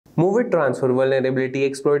Move-it transfer vulnerability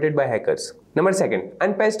exploited by hackers. Number 2,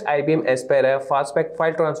 unpatched IBM Aspera fastback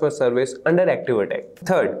file transfer service under active attack.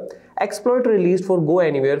 Third, exploit released for Go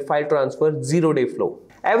Anywhere file transfer 0-day flow.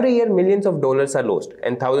 Every year, millions of dollars are lost,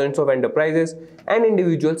 and thousands of enterprises and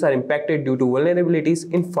individuals are impacted due to vulnerabilities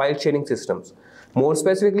in file sharing systems. More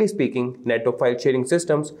specifically speaking, network file sharing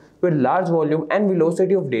systems where large volume and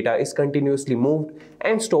velocity of data is continuously moved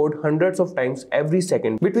and stored hundreds of times every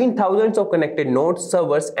second between thousands of connected nodes,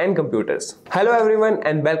 servers, and computers. Hello everyone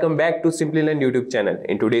and welcome back to Simplilearn YouTube channel.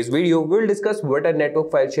 In today's video, we will discuss what are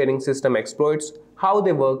network file sharing system exploits, how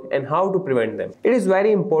they work, and how to prevent them. It is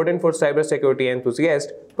very important for cybersecurity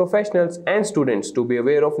enthusiasts, professionals, and students to be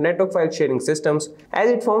aware of network file sharing systems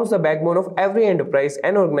as it forms the backbone of every enterprise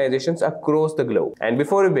and organizations across the globe. And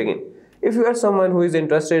before we begin, if you are someone who is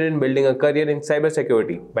interested in building a career in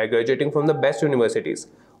cybersecurity by graduating from the best universities,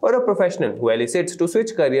 or a professional who elicits to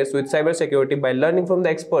switch careers with cybersecurity by learning from the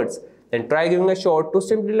experts, then try giving a shot to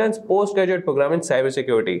Simplilearn's postgraduate program in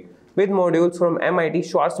cybersecurity with modules from MIT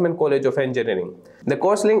Schwarzman College of Engineering. The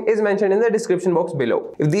course link is mentioned in the description box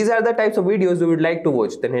below. If these are the types of videos you would like to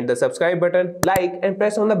watch, then hit the subscribe button, like, and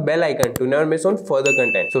press on the bell icon to never miss on further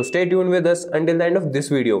content. So stay tuned with us until the end of this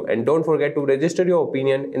video and don't forget to register your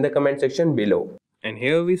opinion in the comment section below. And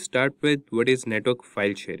here we start with what is network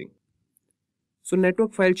file sharing. So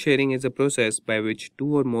network file sharing is a process by which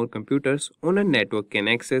two or more computers on a network can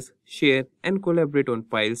access, share, and collaborate on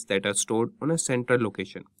files that are stored on a central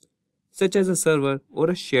location, such as a server or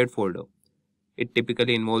a shared folder. It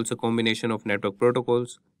typically involves a combination of network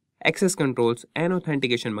protocols, access controls, and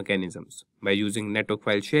authentication mechanisms. By using network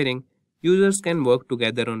file sharing, users can work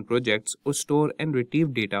together on projects or store and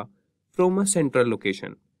retrieve data from a central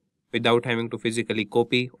location without having to physically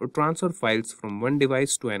copy or transfer files from one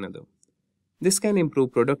device to another. This can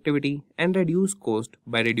improve productivity and reduce cost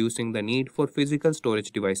by reducing the need for physical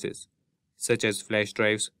storage devices, such as flash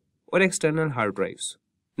drives or external hard drives.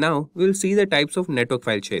 Now, we'll see the types of network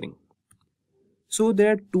file sharing. So,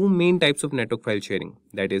 there are two main types of network file sharing,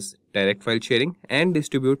 that is, direct file sharing and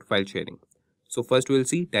distributed file sharing. So, first we'll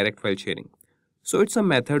see direct file sharing. So, it's a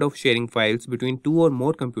method of sharing files between two or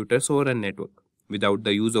more computers over a network. Without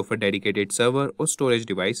the use of a dedicated server or storage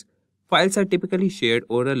device, files are typically shared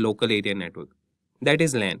over a local area network, that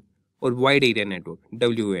is LAN, or wide area network,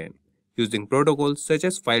 WAN, using protocols such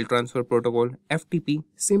as File Transfer Protocol, FTP,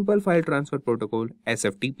 Simple File Transfer Protocol,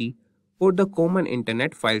 SFTP, or the Common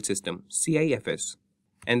Internet File System, CIFS.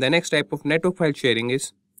 And the next type of network file sharing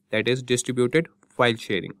is, that is, distributed file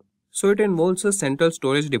sharing. So it involves a central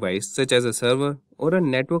storage device such as a server or a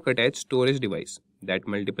network attached storage device that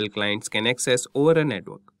multiple clients can access over a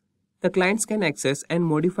network. The clients can access and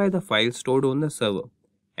modify the files stored on the server,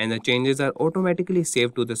 and the changes are automatically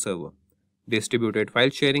saved to the server. Distributed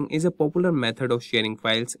file sharing is a popular method of sharing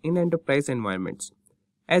files in enterprise environments,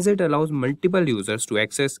 as it allows multiple users to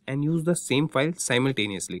access and use the same file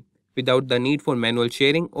simultaneously, without the need for manual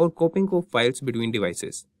sharing or copying of files between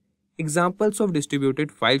devices. Examples of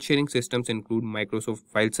distributed file sharing systems include Microsoft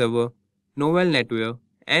File Server, Novell NetWare,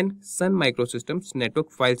 and Sun Microsystems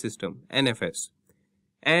Network File System, NFS.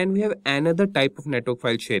 And we have another type of network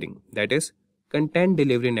file sharing, that is Content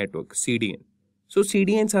Delivery Network, CDN. So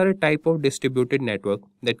CDNs are a type of distributed network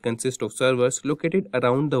that consists of servers located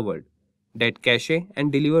around the world that cache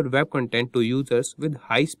and deliver web content to users with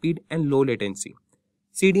high speed and low latency.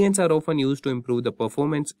 CDNs are often used to improve the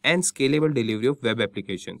performance and scalable delivery of web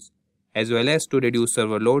applications, as well as to reduce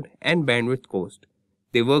server load and bandwidth cost.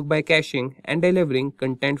 They work by caching and delivering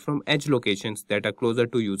content from edge locations that are closer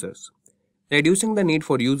to users, reducing the need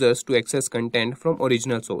for users to access content from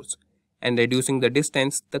original source, and reducing the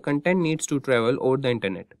distance the content needs to travel over the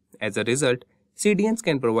internet. As a result, CDNs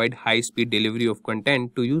can provide high-speed delivery of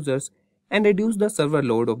content to users and reduce the server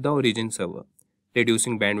load of the origin server,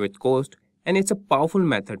 reducing bandwidth cost, and it's a powerful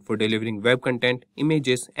method for delivering web content,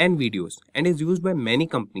 images, and videos, and is used by many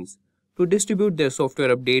companies to distribute their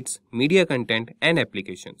software updates, media content, and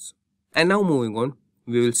applications. And now moving on,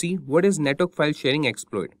 we will see what is network file sharing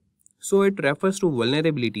exploit. So it refers to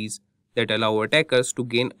vulnerabilities that allow attackers to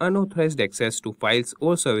gain unauthorized access to files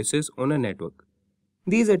or services on a network.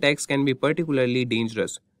 These attacks can be particularly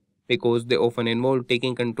dangerous because they often involve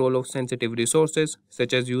taking control of sensitive resources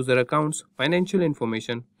such as user accounts, financial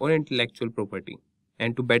information, or intellectual property.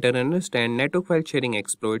 And to better understand network file sharing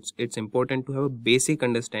exploits, it's important to have a basic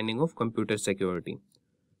understanding of computer security.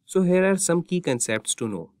 So here are some key concepts to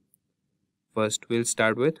know. First, we'll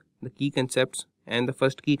start with the key concepts, and the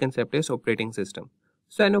first key concept is operating system.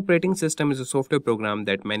 So an operating system is a software program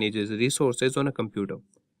that manages resources on a computer.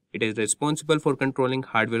 It is responsible for controlling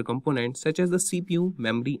hardware components such as the CPU,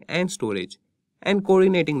 memory, and storage, and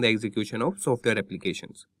coordinating the execution of software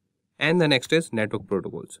applications. And the next is network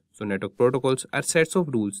protocols. So network protocols are sets of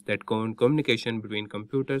rules that govern communication between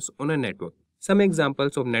computers on a network. Some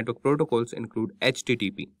examples of network protocols include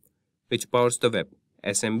HTTP, which powers the web,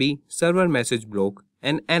 SMB, server message block,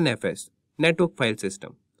 and NFS, network file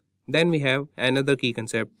system. Then we have another key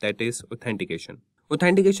concept, that is authentication.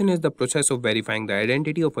 Authentication is the process of verifying the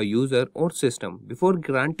identity of a user or system before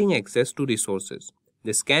granting access to resources.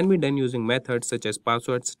 This can be done using methods such as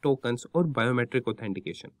passwords, tokens, or biometric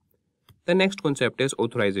authentication. The next concept is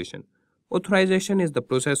authorization. Authorization is the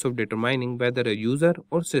process of determining whether a user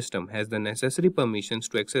or system has the necessary permissions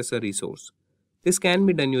to access a resource. This can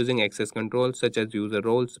be done using access controls such as user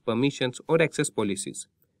roles, permissions, or access policies.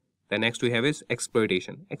 The next we have is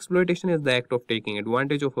exploitation. Exploitation is the act of taking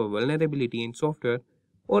advantage of a vulnerability in software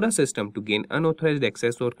or a system to gain unauthorized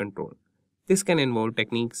access or control. This can involve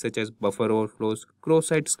techniques such as buffer overflows,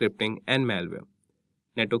 cross-site scripting, and malware.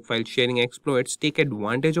 Network file sharing exploits take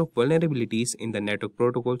advantage of vulnerabilities in the network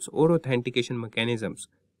protocols or authentication mechanisms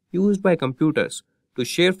used by computers to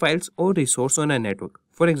share files or resources on a network.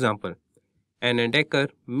 For example, an attacker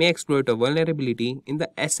may exploit a vulnerability in the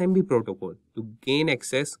SMB protocol to gain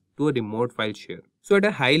access to a remote file share. So at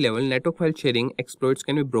a high level, network file sharing exploits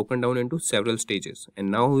can be broken down into several stages.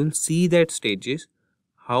 And now we'll see that stages,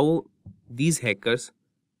 how these hackers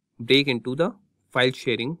break into the file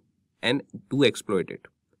sharing and do exploit it.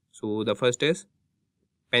 So the first is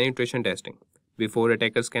penetration testing. Before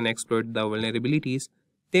attackers can exploit the vulnerabilities,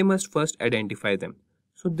 they must first identify them.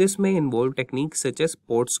 So this may involve techniques such as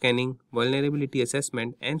port scanning, vulnerability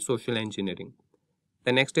assessment, and social engineering.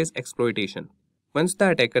 The next is exploitation. Once the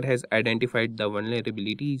attacker has identified the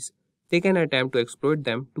vulnerabilities, they can attempt to exploit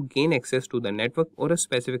them to gain access to the network or a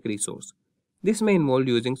specific resource. This may involve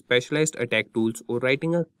using specialized attack tools or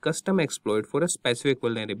writing a custom exploit for a specific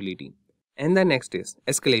vulnerability. And the next is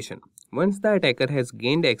escalation. Once the attacker has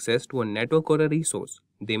gained access to a network or a resource,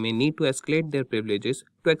 they may need to escalate their privileges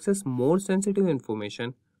to access more sensitive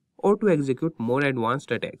information or to execute more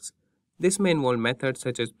advanced attacks. This may involve methods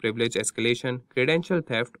such as privilege escalation, credential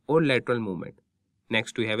theft, or lateral movement.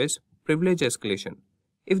 Next we have is privilege escalation.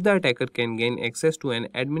 If the attacker can gain access to an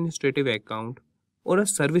administrative account or a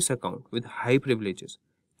service account with high privileges,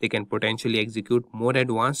 they can potentially execute more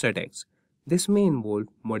advanced attacks. This may involve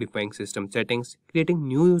modifying system settings, creating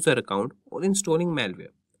new user account, or installing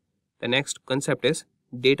malware. The next concept is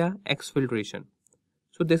data exfiltration.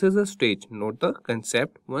 So this is a stage, not the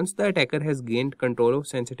concept. Once the attacker has gained control of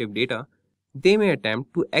sensitive data, they may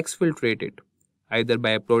attempt to exfiltrate it, either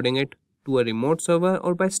by uploading it to a remote server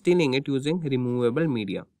or by stealing it using removable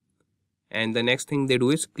media. And the next thing they do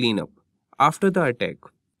is cleanup. After the attack,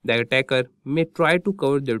 the attacker may try to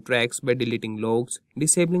cover their tracks by deleting logs,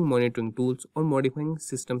 disabling monitoring tools, or modifying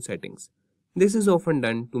system settings. This is often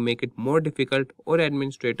done to make it more difficult for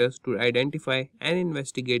administrators to identify and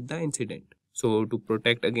investigate the incident. So, to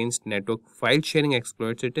protect against network file sharing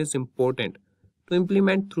exploits, it is important to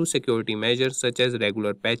implement through security measures such as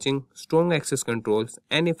regular patching, strong access controls,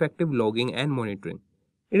 and effective logging and monitoring.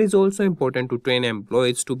 It is also important to train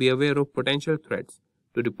employees to be aware of potential threats,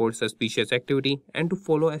 to report suspicious activity, and to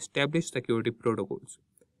follow established security protocols.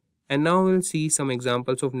 And now we'll see some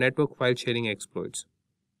examples of network file sharing exploits.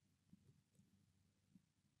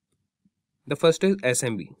 The first is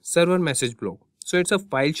SMB, server message block. So it's a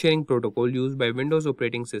file sharing protocol used by Windows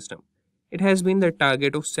operating system. It has been the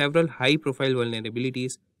target of several high profile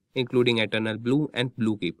vulnerabilities, including Eternal Blue and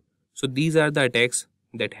Bluekeep. So these are the attacks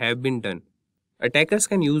that have been done. Attackers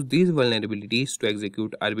can use these vulnerabilities to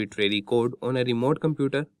execute arbitrary code on a remote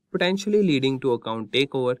computer, potentially leading to account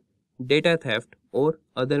takeover, data theft, or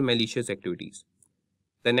other malicious activities.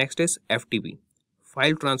 The next is FTP,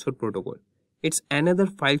 File Transfer Protocol. It's another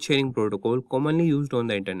file sharing protocol commonly used on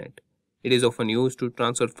the internet. It is often used to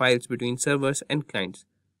transfer files between servers and clients.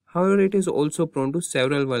 However, it is also prone to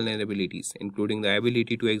several vulnerabilities, including the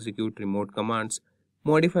ability to execute remote commands,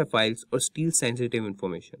 modify files, or steal sensitive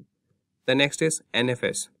information. The next is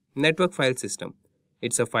NFS, Network File System.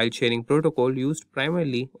 It's a file sharing protocol used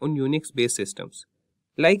primarily on Unix-based systems.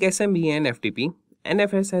 Like SMB and FTP,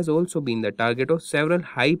 NFS has also been the target of several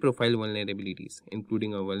high-profile vulnerabilities,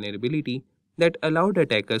 including a vulnerability that allowed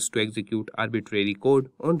attackers to execute arbitrary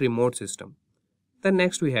code on remote systems. The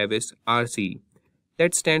next we have is RCE,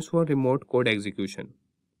 that stands for Remote Code Execution,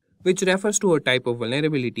 which refers to a type of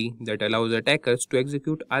vulnerability that allows attackers to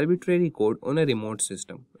execute arbitrary code on a remote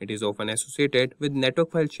system. It is often associated with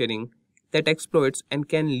network file sharing that exploits and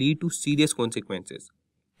can lead to serious consequences,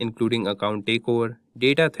 including account takeover,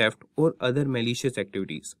 data theft, or other malicious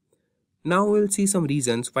activities. Now we'll see some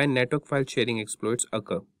reasons why network file sharing exploits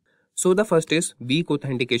occur. So the first is weak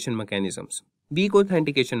authentication mechanisms. Weak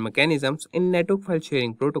authentication mechanisms in network file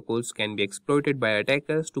sharing protocols can be exploited by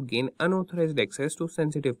attackers to gain unauthorized access to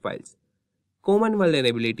sensitive files. Common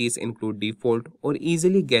vulnerabilities include default or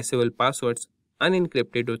easily guessable passwords,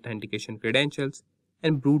 unencrypted authentication credentials,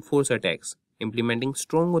 and brute force attacks. Implementing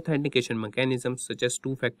strong authentication mechanisms such as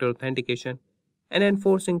two-factor authentication and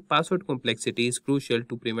enforcing password complexity is crucial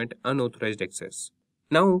to prevent unauthorized access.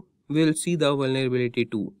 Now, we will see the vulnerability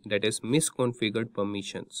 2, that is misconfigured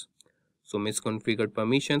permissions. So misconfigured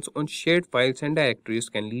permissions on shared files and directories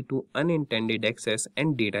can lead to unintended access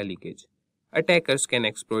and data leakage. Attackers can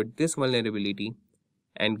exploit this vulnerability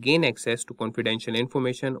and gain access to confidential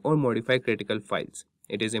information or modify critical files.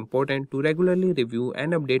 It is important to regularly review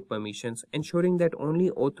and update permissions, ensuring that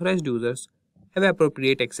only authorized users have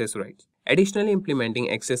appropriate access rights. Additionally, implementing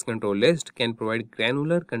access control lists can provide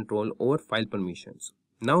granular control over file permissions.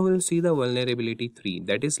 Now we will see the vulnerability 3,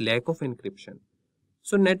 that is lack of encryption.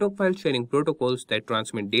 So network file sharing protocols that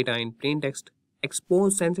transmit data in plain text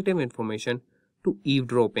expose sensitive information to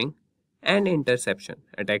eavesdropping and interception.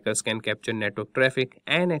 Attackers can capture network traffic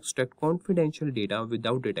and extract confidential data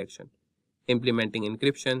without detection. Implementing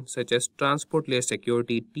encryption such as transport layer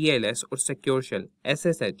security (TLS) or secure shell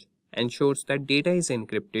 (SSH) ensures that data is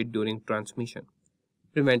encrypted during transmission,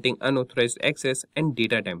 preventing unauthorized access and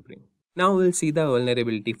data tampering. Now we'll see the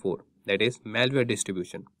vulnerability 4, that is malware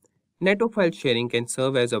distribution. Network file sharing can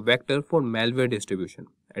serve as a vector for malware distribution.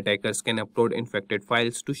 Attackers can upload infected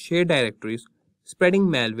files to shared directories, spreading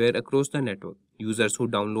malware across the network. Users who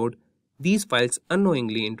download these files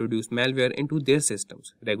unknowingly introduce malware into their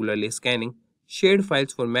systems. Regularly scanning shared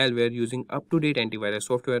files for malware using up-to-date antivirus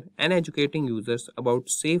software and educating users about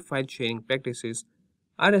safe file sharing practices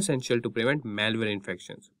are essential to prevent malware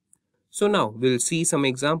infections. So now we'll see some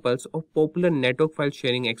examples of popular network file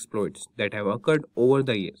sharing exploits that have occurred over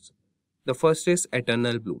the years. The first is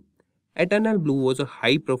Eternal Blue. Eternal Blue was a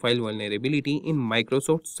high-profile vulnerability in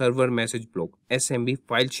Microsoft Server Message Block (SMB)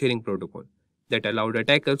 file sharing protocol that allowed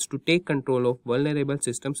attackers to take control of vulnerable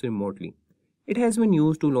systems remotely. It has been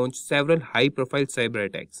used to launch several high-profile cyber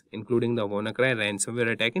attacks, including the WannaCry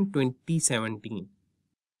ransomware attack in 2017.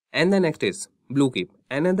 And the next is BlueKeep,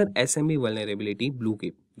 another SMB vulnerability,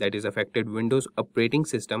 BlueKeep, that is affected Windows operating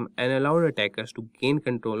system and allowed attackers to gain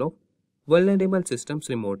control of vulnerable systems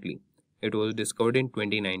remotely. It was discovered in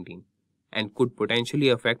 2019 and could potentially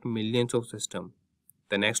affect millions of systems.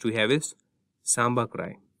 The next we have is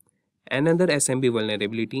SambaCry, another SMB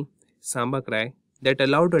vulnerability, SambaCry, that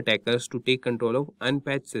allowed attackers to take control of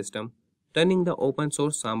unpatched system running the open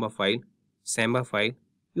source Samba file.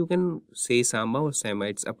 You can say Samba or Samba,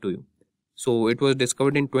 it's up to you. So it was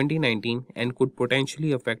discovered in 2019 and could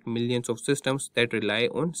potentially affect millions of systems that rely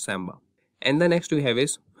on Samba. And the next we have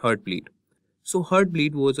is Heartbleed. So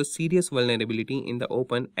Heartbleed was a serious vulnerability in the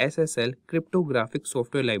open SSL cryptographic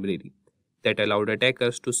software library that allowed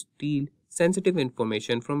attackers to steal sensitive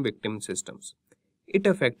information from victim systems. It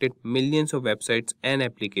affected millions of websites and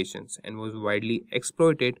applications and was widely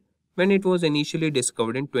exploited when it was initially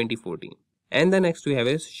discovered in 2014. And the next we have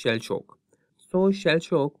is Shellshock. So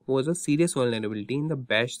Shellshock was a serious vulnerability in the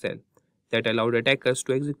bash shell that allowed attackers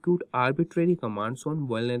to execute arbitrary commands on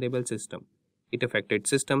vulnerable systems. It affected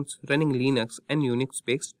systems running Linux and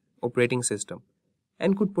Unix-based operating system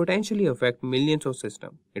and could potentially affect millions of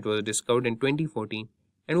systems. It was discovered in 2014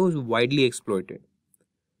 and was widely exploited.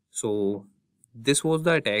 So these was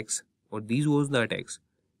the attacks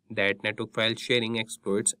that network file sharing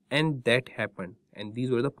exploits and that happened, and these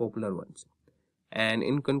were the popular ones. And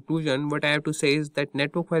in conclusion, what I have to say is that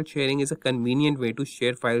network file sharing is a convenient way to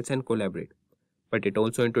share files and collaborate, but it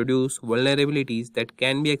also introduces vulnerabilities that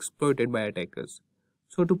can be exploited by attackers.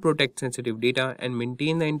 So to protect sensitive data and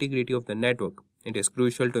maintain the integrity of the network, it is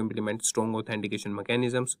crucial to implement strong authentication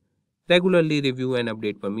mechanisms, regularly review and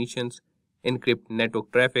update permissions, encrypt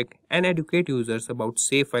network traffic, and educate users about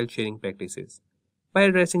safe file sharing practices. By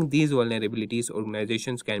addressing these vulnerabilities,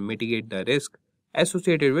 organizations can mitigate the risk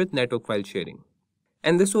associated with network file sharing.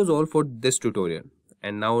 And this was all for this tutorial.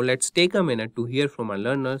 And now let's take a minute to hear from our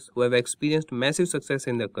learners who have experienced massive success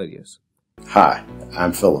in their careers. Hi,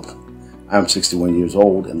 I'm Philip. I'm 61 years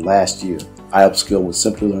old, and last year I upskilled with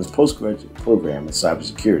Simplilearn's postgraduate program in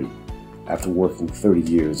cybersecurity after working 30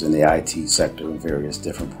 years in the IT sector in various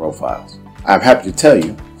different profiles. I'm happy to tell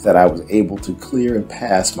you that I was able to clear and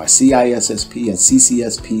pass my CISSP and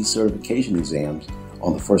CCSP certification exams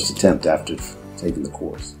on the first attempt after taking the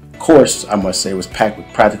course. The course, I must say, was packed with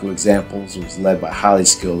practical examples. It was led by highly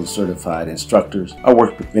skilled certified instructors. I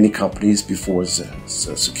worked with many companies before as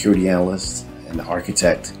a security analyst and an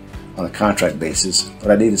architect on a contract basis,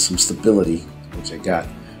 but I needed some stability, which I got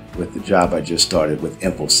with the job I just started with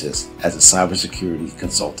Infosys as a cybersecurity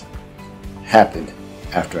consultant. Happened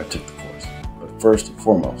after I took the course. But first and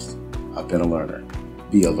foremost, I've been a learner.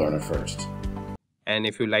 Be a learner first. And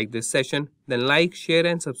if you like this session, then like, share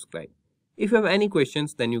and subscribe. If you have any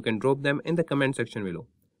questions, then you can drop them in the comment section below.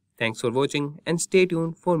 Thanks for watching and stay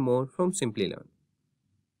tuned for more from Simplilearn.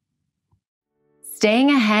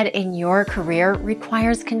 Staying ahead in your career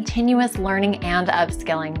requires continuous learning and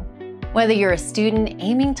upskilling. Whether you're a student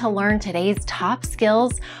aiming to learn today's top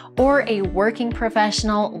skills or a working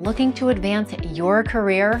professional looking to advance your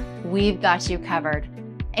career, we've got you covered.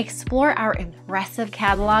 Explore our impressive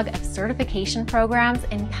catalog of certification programs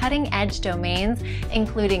in cutting-edge domains,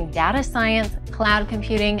 including data science, cloud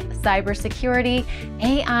computing, cybersecurity,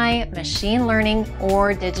 AI, machine learning,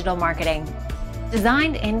 or digital marketing.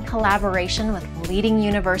 Designed in collaboration with leading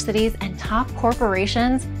universities and top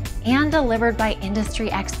corporations, and delivered by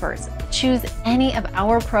industry experts, choose any of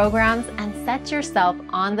our programs and set yourself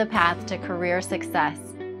on the path to career success.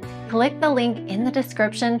 Click the link in the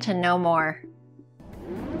description to know more.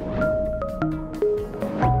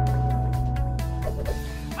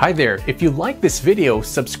 Hi there, if you like this video,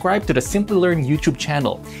 subscribe to the Simplilearn YouTube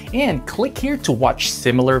channel and click here to watch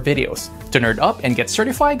similar videos. To nerd up and get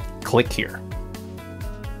certified, click here.